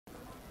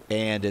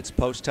And it's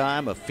post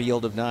time, a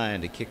field of 9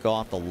 to kick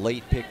off the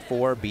late pick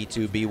 4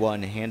 B2,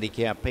 B1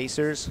 handicap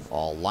pacers,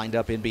 all lined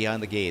up in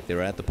behind the gate.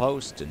 They're at the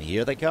post, and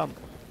here they come.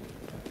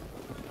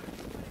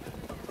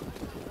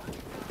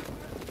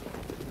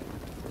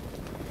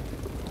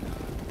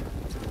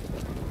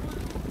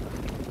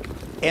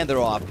 And they're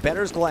off.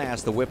 Better's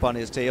Glass, the whip on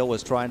his tail,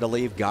 was trying to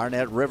leave.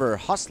 Garnet River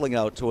hustling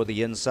out toward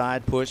the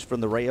inside. Push from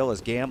the rail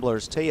as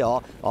Gambler's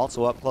Tail.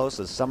 Also up close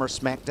as Summer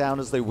Smackdown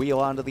as they wheel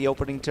onto the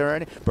opening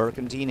turn.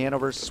 Burkentine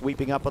Hanover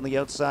sweeping up on the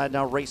outside,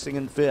 now racing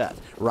in 5th.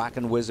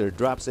 Rockin' Wizard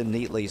drops in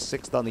neatly,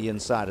 6th on the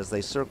inside as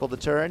they circle the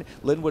turn.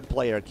 Lindwood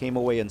Player came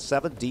away in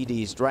 7th.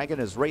 DD's Dragon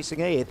is racing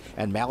 8th.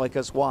 And Malak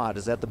Uswaad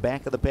is at the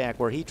back of the pack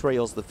where he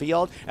trails the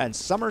field. And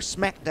Summer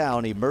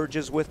Smackdown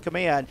emerges with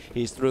command.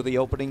 He's through the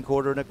opening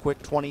quarter in a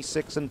quick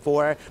 26 and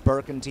 4.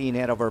 Burkentine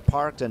Hanover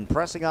parked and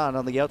pressing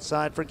on the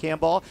outside for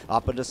Campbell.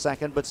 Up into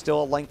 2nd, but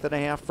still a length and a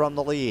half from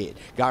the lead.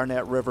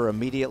 Garnet River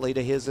immediately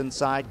to his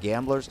inside.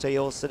 Gambler's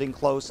Tail sitting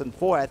close in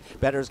 4th.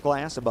 Better's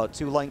Glass about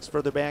 2 lengths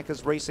further back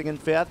is racing in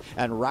 5th.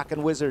 And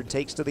Rockin' Wizard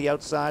takes to the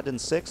outside in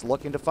 6th.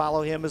 Looking to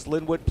follow him is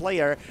Lindwood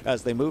Player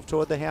as they move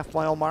toward the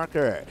half-mile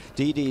marker.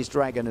 DD's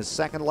Dragon is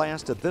second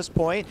last at this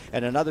point,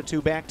 and another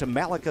 2 back to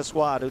Malak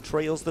Uswaad, who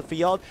trails the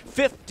field.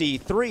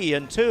 53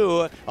 and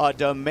 2, a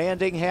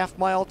demanding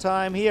half-mile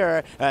time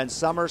here, and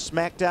Summer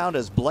Smackdown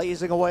is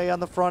blazing away on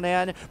the front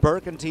end.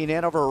 Burkentine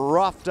Hanover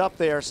roughed up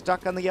there,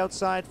 stuck on the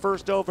outside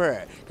first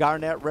over.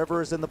 Garnet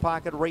River is in the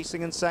pocket,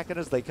 racing in 2nd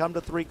as they come to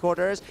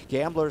 3/4.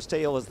 Gambler's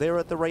Tail is there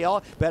at the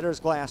rail.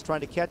 Better's Glass trying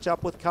to catch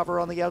up with cover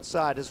on the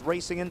outside is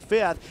racing in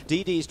 5th.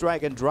 DD's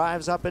Dragon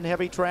drives up in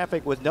heavy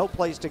traffic with no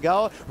place to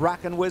go.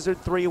 Rockin' Wizard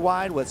 3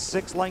 wide with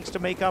 6 lengths to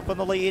make up on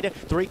the lead.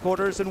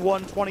 3/4 and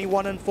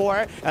 1:21 and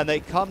 4, and they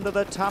come to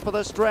the top of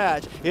the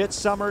stretch. It's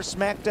Summer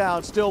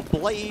Smackdown still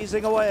blazing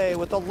away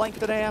with a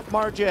length and a half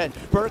margin.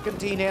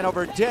 Burkentine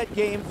Hanover dead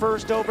game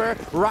first over.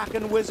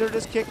 Rockin' Wizard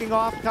is kicking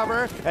off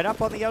cover, and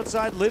up on the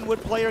outside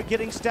Lindwood Player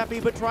getting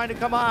steppy but trying to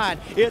come on.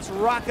 It's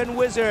Rockin'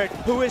 Wizard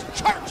who is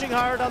charging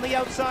hard on the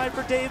outside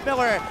for Dave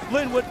Miller.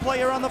 Lindwood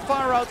Player on the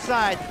far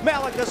outside.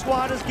 Malak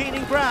Uswaad is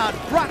gaining ground.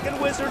 Rockin'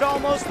 Wizard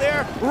almost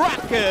there.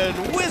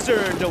 Rockin'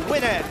 Wizard to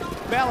win it.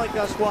 Malak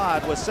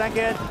Uswaad was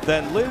second,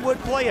 then Lindwood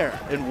Player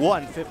in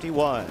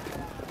 1:51.